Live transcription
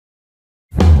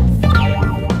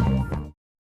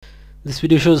This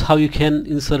video shows how you can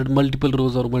insert multiple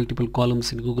rows or multiple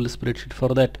columns in Google Spreadsheet. For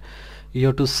that, you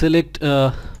have to select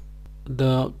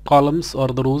the columns or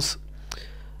the rows,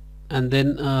 and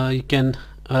then you can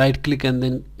right click and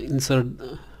then insert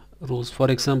rows.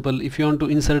 For example, if you want to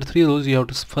insert 3 rows, you have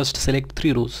to first select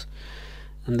 3 rows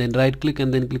and then right click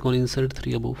and then click on insert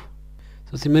 3 above.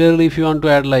 So similarly, if you want to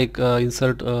add like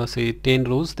insert say 10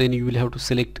 rows, then you will have to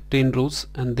select 10 rows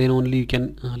and then only you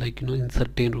can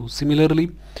insert 10 rows. Similarly,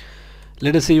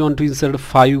 let us say you want to insert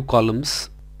 5 columns,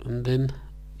 and then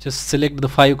just select the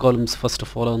 5 columns first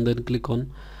of all and then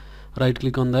right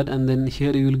click on that, and then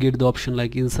here you will get the option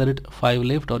like insert 5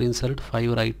 left or insert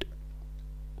 5 right.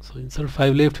 So insert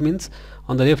 5 left means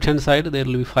on the left hand side there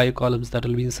will be 5 columns that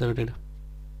will be inserted.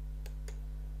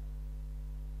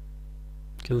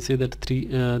 You can see that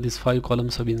these 5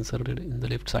 columns have been inserted in the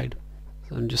left side.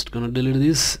 So I'm just gonna delete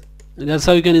this. That's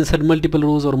how you can insert multiple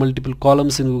rows or multiple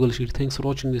columns in Google Sheet. Thanks for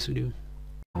watching this video.